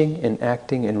reaching and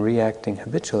acting and reacting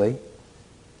habitually,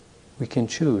 we can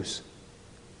choose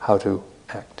how to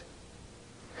act.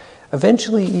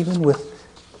 Eventually, even with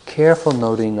careful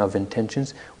noting of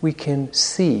intentions, we can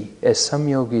see, as some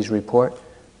yogis report,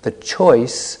 the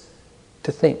choice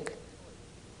to think.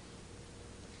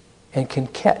 And can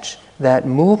catch that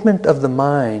movement of the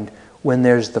mind when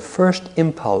there's the first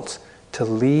impulse to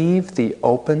leave the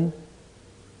open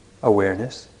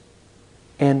awareness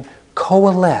and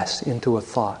coalesce into a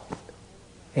thought.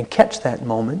 And catch that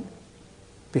moment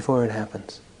before it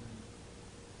happens.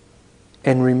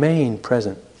 and remain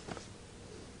present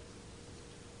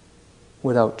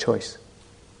without choice,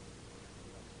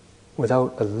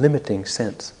 without a limiting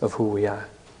sense of who we are.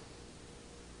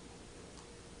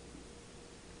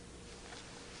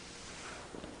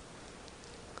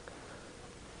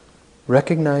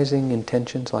 Recognizing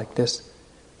intentions like this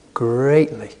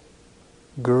greatly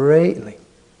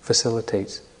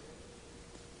facilitates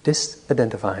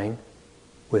disidentifying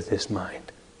with this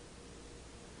mind.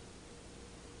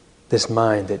 This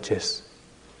mind that just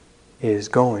is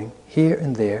going here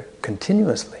and there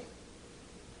continuously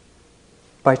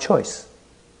by choice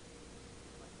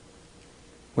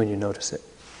when you notice it.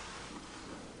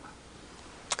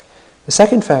 The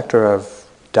second factor of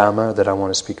Dhamma that I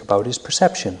want to speak about is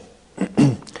perception.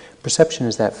 Perception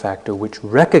is that factor which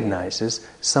recognizes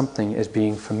something as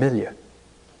being familiar.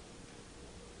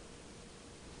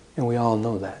 And we all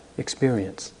know that.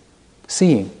 Experience.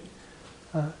 Seeing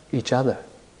each other.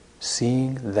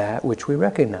 Seeing that which we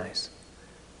recognize.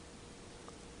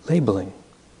 Labeling.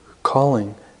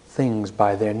 Calling things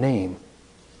by their name.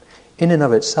 In and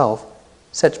of itself,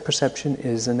 such perception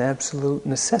is an absolute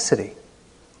necessity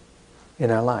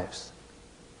in our lives.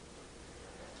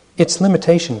 Its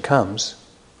limitation comes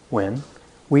when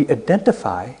we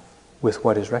identify with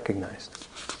what is recognized.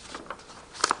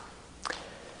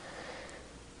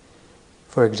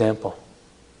 For example,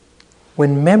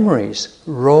 when memories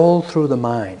roll through the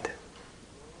mind,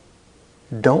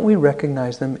 don't we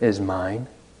recognize them as mine?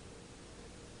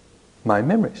 My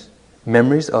memories.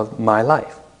 Memories of my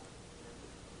life.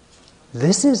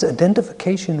 This is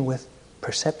identification with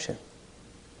perception.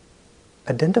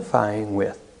 Identifying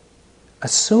with,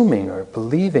 assuming or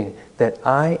believing that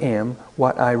I am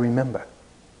what I remember.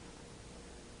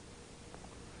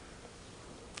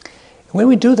 When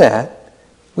we do that,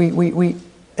 we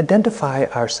identify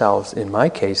ourselves, in my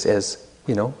case, as,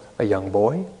 a young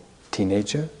boy,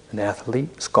 teenager, an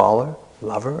athlete, scholar,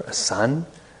 lover, a son,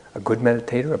 a good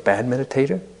meditator, a bad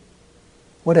meditator,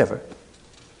 whatever.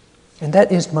 And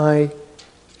that is my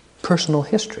personal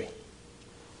history.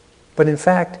 But in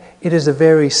fact, it is a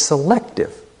very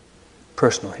selective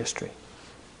personal history.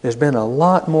 There's been a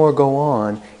lot more go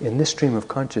on in this stream of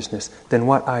consciousness than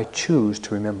what I choose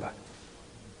to remember.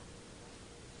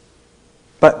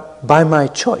 But by my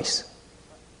choice,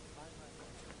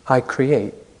 I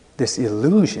create this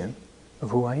illusion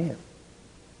of who I am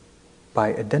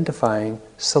by identifying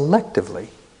selectively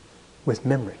with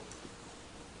memory.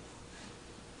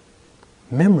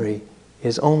 Memory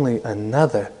is only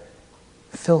another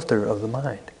filter of the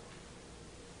mind.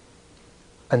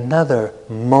 Another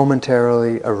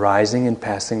momentarily arising and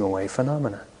passing away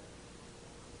phenomena.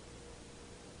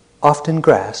 Often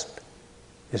grasped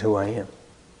is who I am.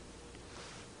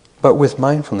 But with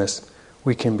mindfulness,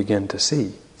 we can begin to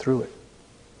see through it.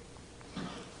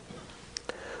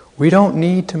 We don't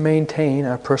need to maintain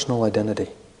our personal identity.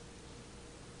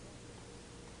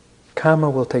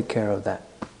 Karma will take care of that.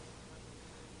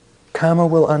 Karma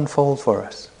will unfold for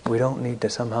us. We don't need to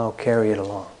somehow carry it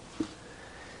along.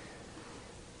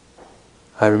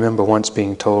 I remember once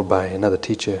being told by another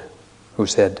teacher who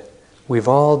said, "We've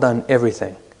all done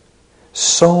everything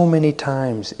so many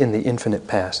times in the infinite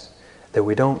past that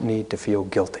we don't need to feel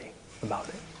guilty about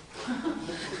it."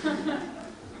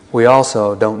 We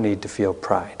also don't need to feel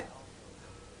pride.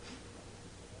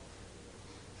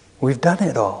 We've done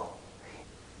it all.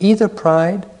 Either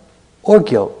pride or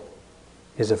guilt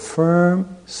is a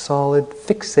firm, solid,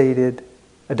 fixated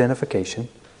identification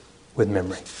with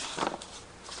memory.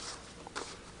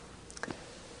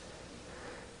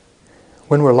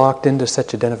 When we're locked into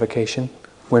such identification,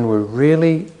 when we're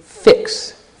really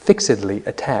fixedly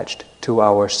attached to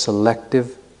our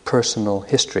selective personal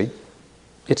history,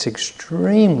 it's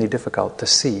extremely difficult to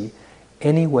see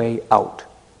any way out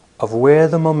of where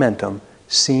the momentum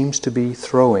seems to be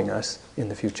throwing us in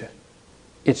the future.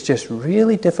 It's just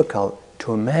really difficult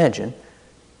to imagine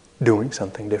doing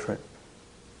something different,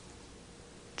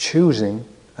 choosing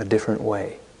a different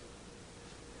way.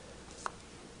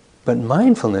 But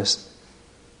mindfulness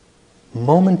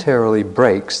momentarily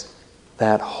breaks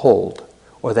that hold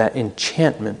or that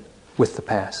enchantment with the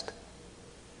past.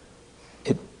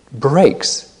 It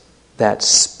breaks that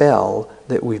spell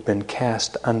that we've been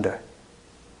cast under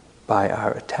by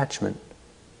our attachment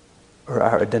or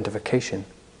our identification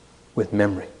with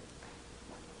memory.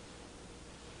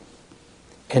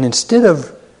 And instead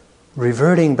of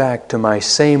reverting back to my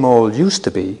same old used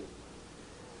to be,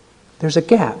 there's a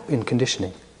gap in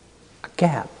conditioning. A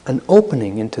gap, an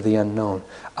opening into the unknown.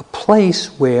 A place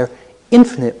where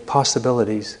infinite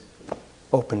possibilities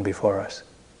open before us.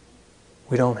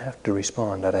 We don't have to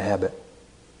respond out of habit.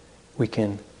 We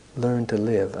can learn to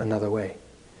live another way.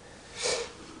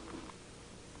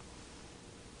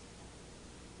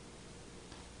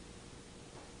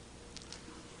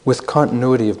 With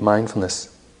continuity of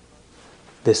mindfulness,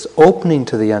 this opening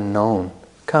to the unknown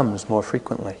comes more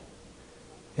frequently.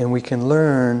 And we can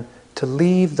learn to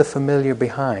leave the familiar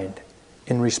behind.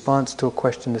 In response to a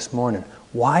question this morning,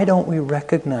 why don't we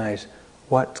recognize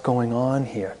what's going on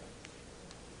here?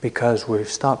 Because we've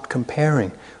stopped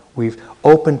comparing. We've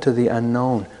opened to the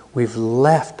unknown. We've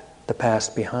left the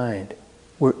past behind.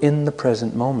 We're in the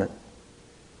present moment,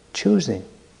 choosing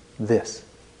this.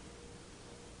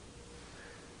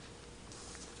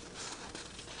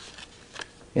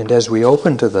 And as we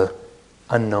open to the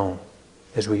unknown,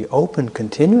 as we open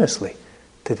continuously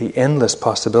to the endless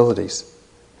possibilities,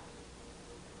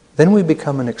 then we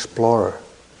become an explorer,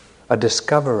 a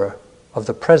discoverer of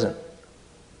the present.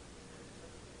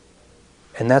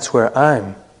 And that's where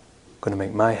I'm going to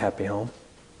make my happy home.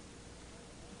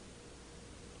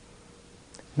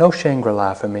 No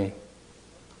Shangri-La for me.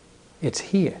 It's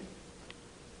here,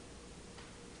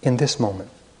 in this moment.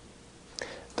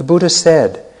 The Buddha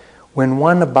said, when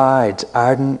one abides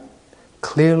ardent,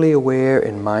 clearly aware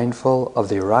and mindful of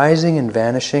the arising and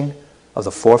vanishing of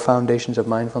the four foundations of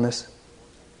mindfulness,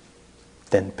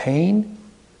 then pain,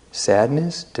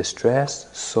 sadness, distress,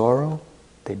 sorrow,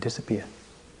 they disappear.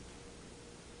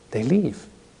 They leave.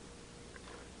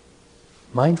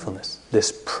 Mindfulness,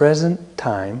 this present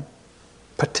time,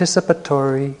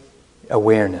 participatory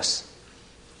awareness.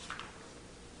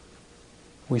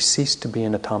 We cease to be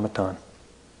an automaton.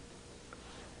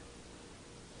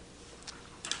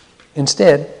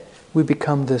 Instead, we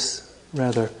become this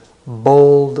rather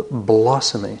bold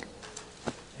blossoming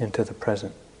into the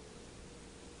present,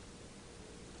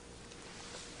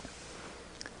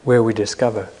 where we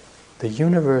discover the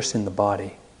universe in the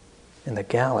body and the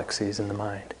galaxies in the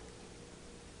mind.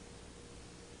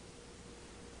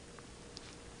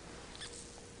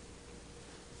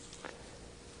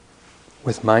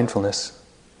 With mindfulness,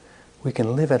 we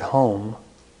can live at home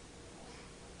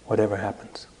whatever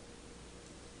happens.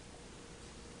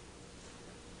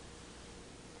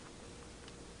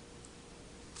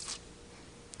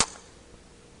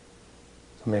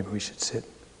 So maybe we should sit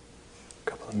a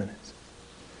couple of minutes.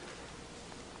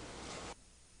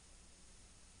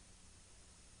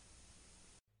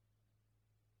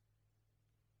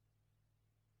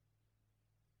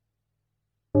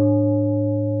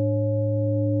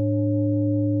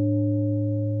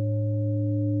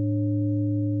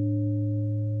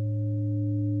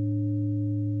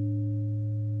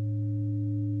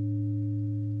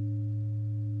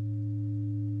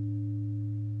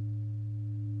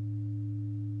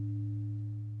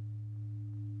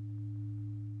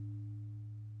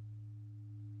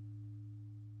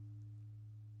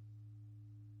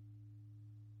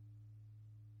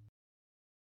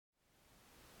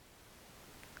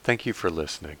 Thank you for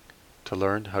listening. To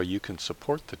learn how you can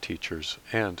support the teachers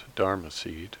and Dharma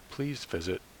Seed, please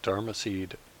visit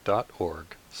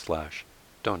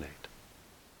dharmaseed.org/donate.